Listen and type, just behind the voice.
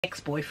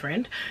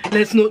ex-boyfriend.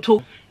 Let's not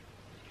talk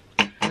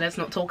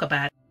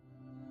about it.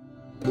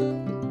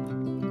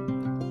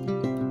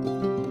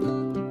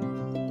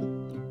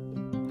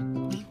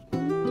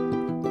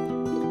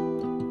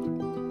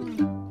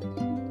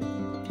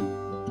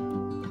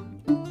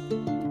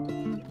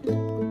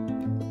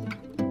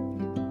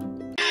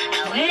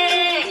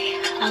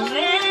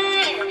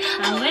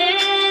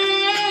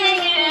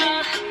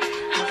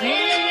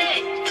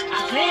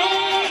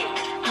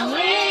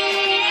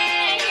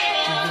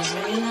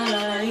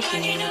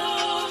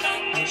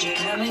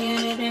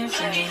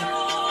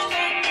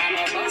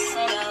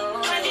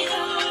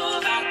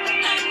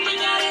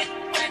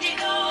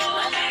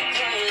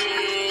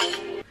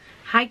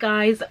 Hi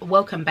guys,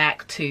 welcome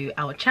back to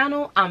our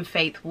channel. I'm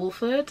Faith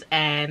Wolford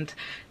and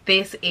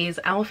this is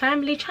our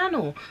family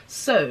channel.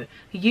 So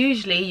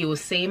usually you will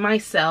see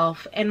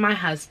myself and my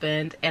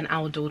husband and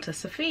our daughter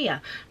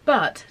Sophia,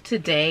 but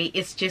today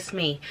it's just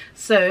me.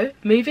 So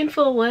moving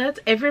forward,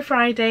 every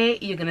Friday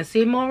you're gonna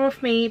see more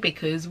of me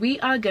because we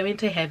are going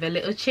to have a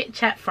little chit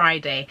chat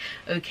Friday.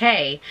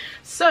 Okay,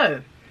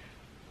 so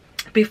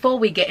before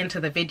we get into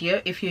the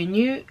video, if you're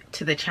new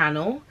to the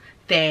channel,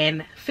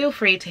 then feel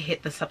free to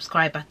hit the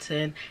subscribe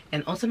button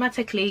and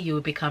automatically you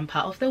will become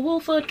part of the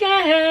Wolford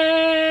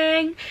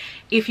gang.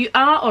 If you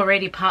are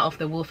already part of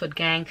the Wolford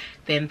gang,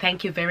 then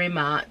thank you very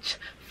much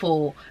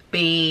for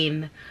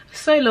being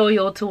so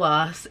loyal to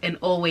us and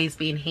always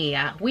being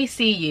here. We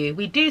see you.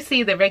 We do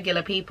see the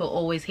regular people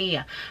always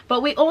here,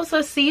 but we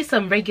also see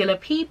some regular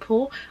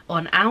people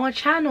on our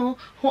channel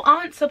who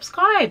aren't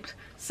subscribed.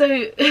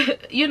 So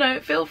you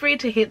know, feel free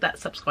to hit that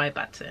subscribe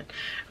button.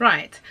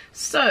 Right,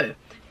 so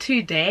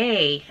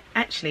today,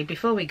 actually,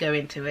 before we go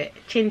into it,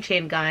 chin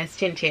chin guys,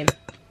 chin chin,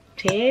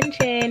 chin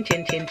chin,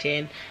 chin chin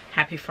chin,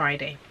 happy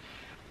Friday.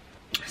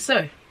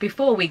 So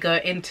before we go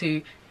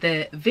into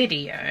the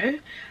video,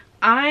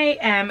 I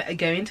am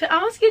going to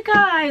ask you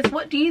guys,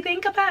 what do you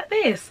think about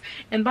this?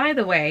 And by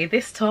the way,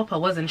 this top, I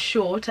wasn't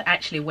sure to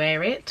actually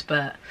wear it,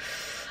 but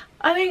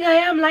I think I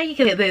am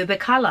liking it. The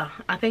color,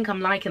 I think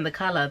I'm liking the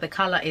color. The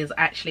color is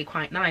actually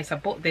quite nice. I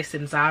bought this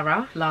in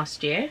Zara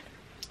last year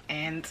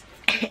and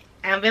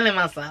I'm feeling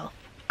myself.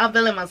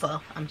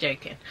 I'm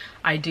joking.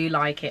 I do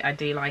like it.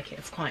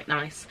 It's quite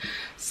nice.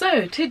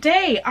 So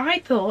today I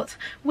thought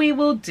we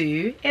will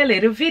do a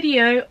little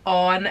video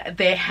on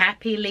the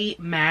happily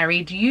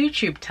married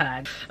YouTube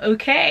tag.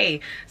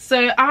 Okay,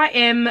 so I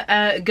am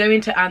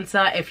going to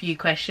answer a few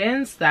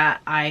questions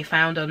that I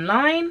found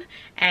online,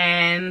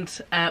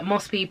 and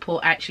most people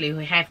actually who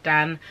have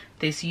done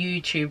this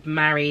YouTube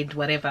married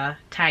whatever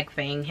tag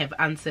thing have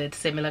answered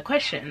similar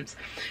questions.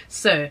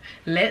 So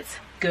let's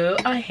go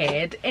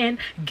ahead and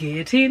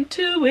get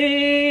into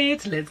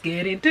it. Let's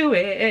get into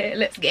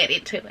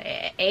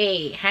it.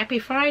 Hey, happy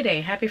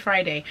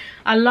Friday.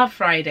 I love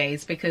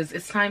Fridays because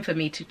it's time for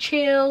me to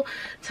chill,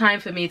 time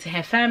for me to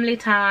have family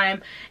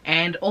time,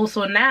 and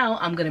also now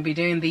I'm going to be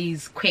doing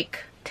these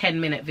quick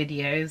 10-minute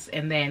videos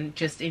and then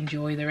just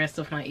enjoy the rest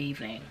of my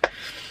evening.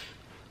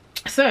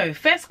 So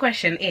first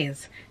question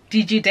is,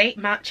 did you date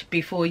much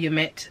before you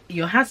met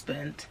your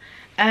husband?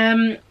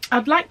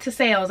 I'd like to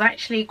say I was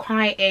actually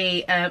quite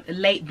a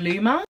late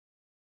bloomer.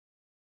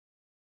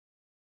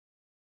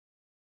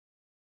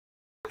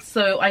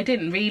 So I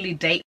didn't really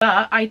date,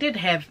 but I did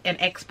have an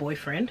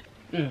ex-boyfriend.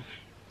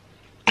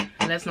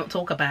 Let's not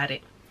talk about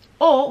it.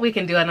 Or we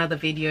can do another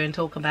video and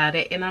talk about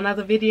it in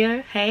another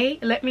video. Hey,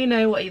 let me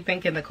know what you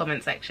think in the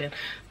comment section.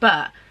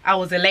 But I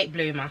was a late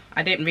bloomer.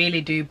 I didn't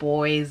really do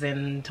boys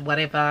and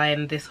whatever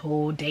and this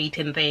whole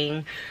dating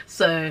thing.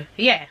 So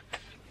yeah,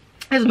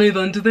 let's move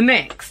on to the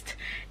next.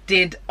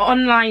 Did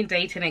online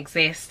dating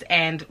exist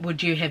and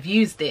would you have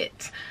used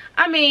it?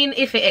 I mean,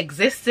 if it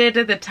existed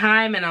at the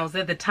time and I was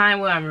at the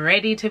time where I'm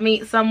ready to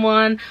meet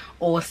someone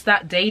or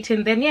start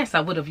dating, then yes, I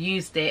would have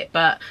used it.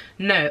 But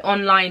no,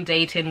 online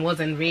dating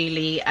wasn't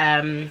really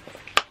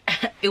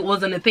it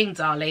wasn't a thing,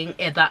 darling,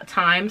 at that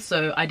time,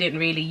 so I didn't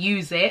really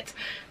use it.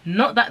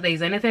 Not that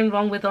there's anything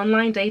wrong with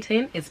online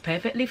dating, it's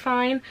perfectly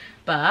fine,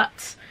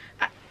 but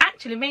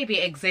actually maybe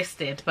it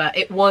existed, but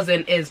it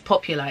wasn't as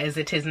popular as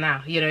it is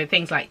now. You know,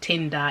 things like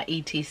Tinder,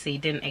 etc.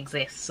 didn't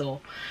exist,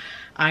 so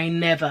I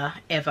never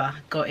ever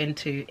got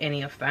into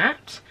any of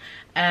that.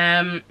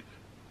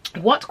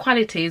 What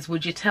qualities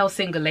would you tell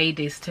single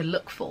ladies to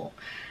look for?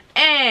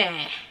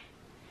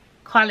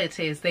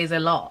 Qualities, there's a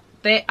lot.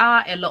 There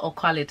are a lot of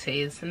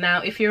qualities.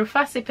 Now, if you're a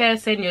fussy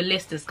person, your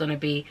list is going to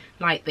be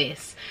like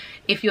this.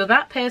 If you're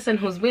that person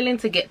who's willing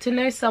to get to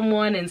know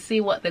someone and see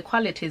what the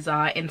qualities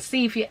are and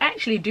see if you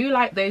actually do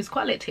like those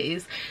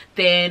qualities,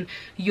 then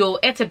you're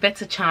at a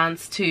better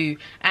chance to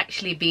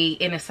actually be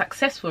in a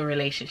successful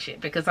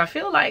relationship. Because I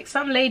feel like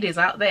some ladies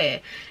out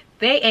there,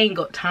 they ain't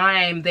got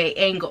time, they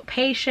ain't got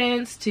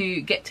patience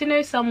to get to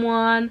know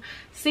someone,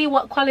 see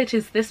what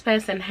qualities this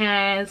person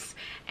has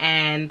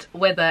and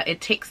whether it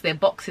ticks their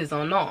boxes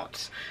or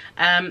not.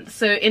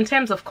 So in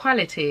terms of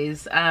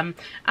qualities, I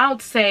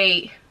would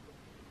say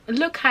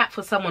look out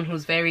for someone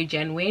who's very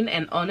genuine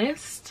and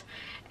honest,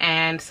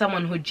 and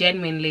someone who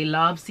genuinely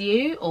loves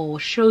you or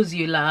shows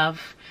you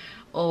love,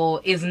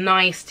 or is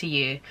nice to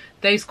you.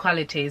 Those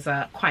qualities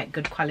are quite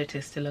good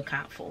qualities to look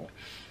out for.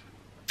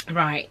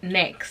 Right,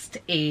 next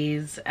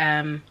is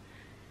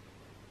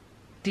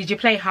did you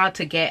play hard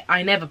to get?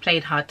 I never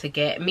played hard to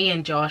get. Me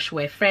and Josh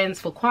were friends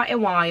for quite a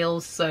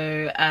while, so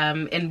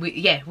and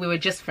we were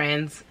just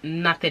friends,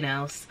 nothing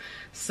else.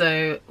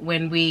 So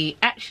when we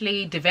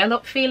actually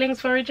developed feelings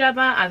for each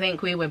other, I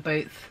think we were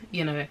both,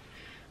 you know,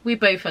 we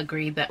both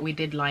agreed that we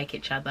did like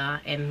each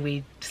other, and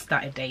we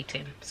started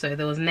dating. So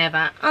there was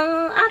never,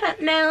 oh, I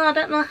don't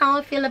know how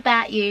I feel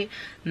about you.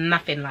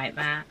 Nothing like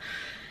that.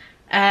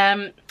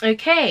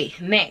 Okay,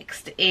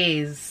 next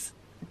is,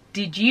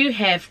 did you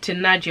have to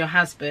nudge your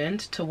husband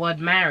toward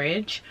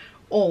marriage,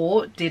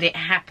 or did it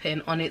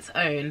happen on its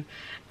own?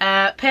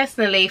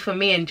 Personally, for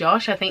me and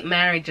Josh, I think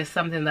marriage is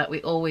something that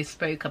we always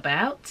spoke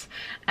about.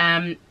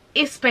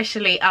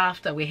 Especially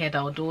after we had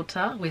our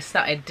daughter, we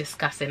started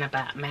discussing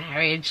about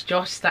marriage.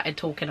 Josh started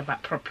talking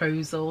about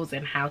proposals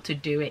and how to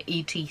do it,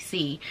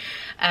 etc.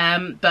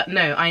 But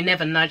no, I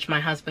never nudged my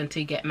husband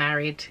to get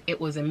married. It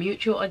was a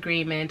mutual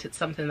agreement. It's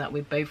something that we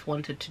both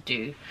wanted to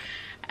do.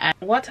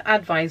 What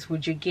advice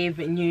would you give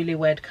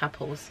newlywed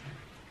couples?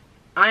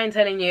 I am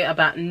telling you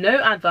about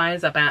no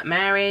advice about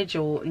marriage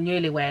or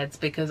newlyweds,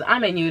 because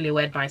I'm a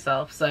newlywed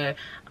myself. So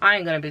I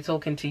ain't going to be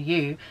talking to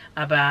you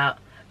about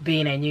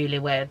being a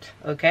newlywed,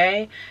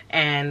 okay?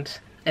 And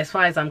as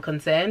far as I'm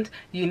concerned,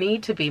 you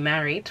need to be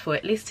married for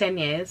at least 10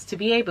 years to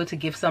be able to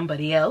give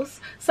somebody else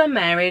some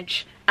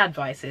marriage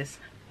advices.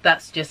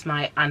 That's just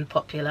my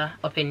unpopular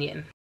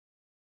opinion.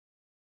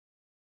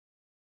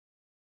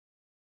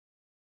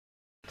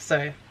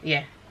 So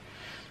yeah,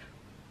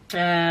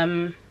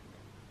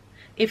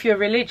 if you're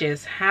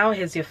religious, how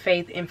has your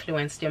faith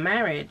influenced your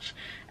marriage?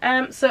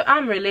 So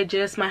I'm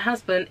religious. My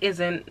husband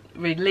isn't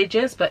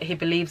religious, but he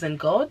believes in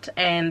God.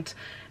 And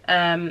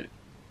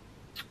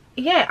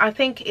yeah, I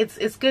think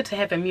it's good to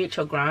have a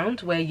mutual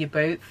ground where you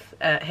both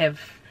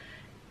have,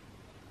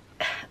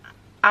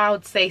 I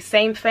would say,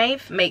 same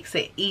faith. Makes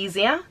it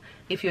easier.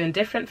 If you're in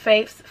different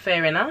faiths,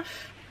 fair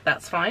enough,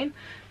 that's fine.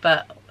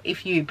 But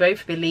if you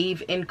both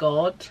believe in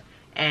God,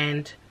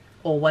 and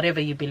or whatever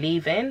you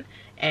believe in,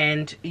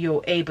 and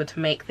you're able to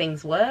make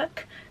things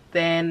work,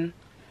 then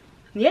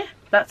yeah,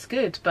 that's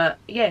good. But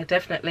yeah,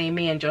 definitely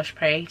me and Josh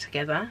pray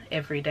together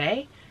every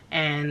day,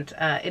 and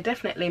it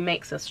definitely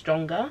makes us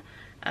stronger,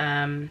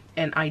 and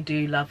I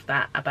do love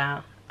that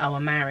about our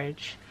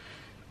marriage.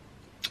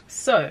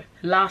 So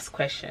last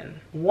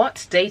question,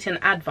 what dating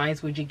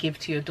advice would you give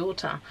to your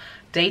daughter?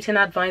 Dating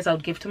advice I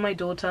would give to my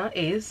daughter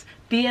is,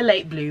 be a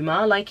late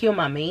bloomer like your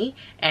mummy,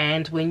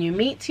 and when you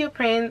meet your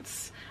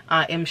prince,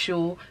 I am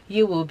sure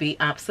you will be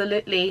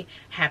absolutely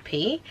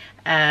happy.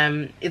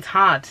 It's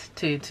hard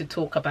to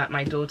talk about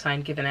my daughter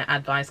and giving her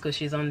advice because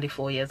she's only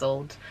 4 years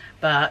old,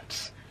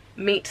 but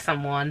meet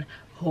someone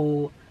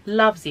who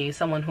loves you,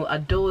 someone who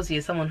adores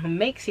you, someone who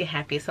makes you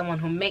happy, someone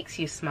who makes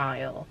you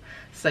smile.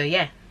 So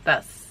yeah,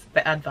 that's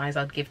the advice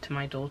I'd give to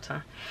my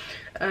daughter.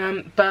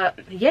 But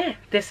yeah,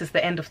 this is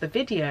the end of the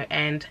video,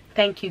 and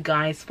thank you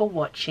guys for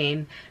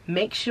watching.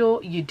 Make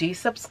sure you do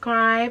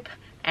subscribe,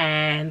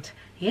 and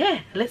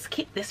yeah, let's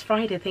keep this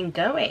Friday thing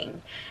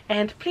going.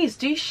 And please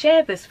do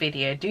share this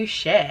video, do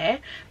share,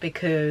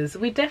 because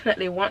we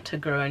definitely want to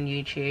grow on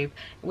YouTube.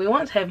 We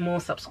want to have more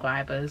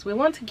subscribers. We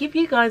want to give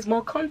you guys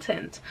more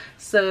content.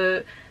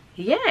 So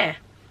yeah,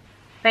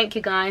 thank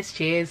you guys.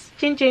 Cheers.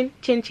 Chin chin,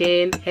 chin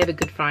chin. Have a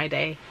good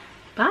Friday.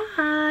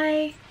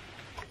 Bye.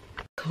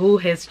 Who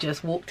has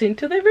just walked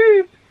into the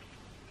room?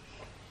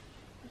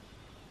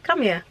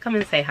 Come here, come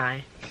and say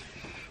hi.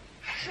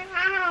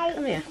 Hi.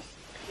 Come here,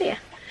 come here,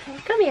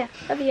 come here,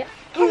 come here.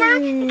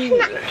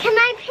 Can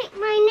I pick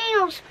my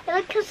nails?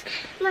 Because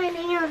my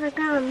nails are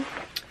gone.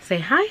 Say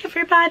hi,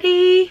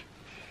 everybody.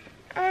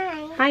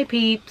 Hi. Hi,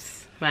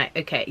 peeps. Right,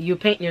 okay, you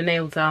paint your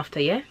nails after,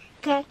 yeah?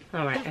 Okay.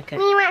 All right, okay.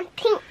 We want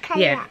pink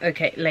color. Yeah,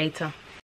 okay, later.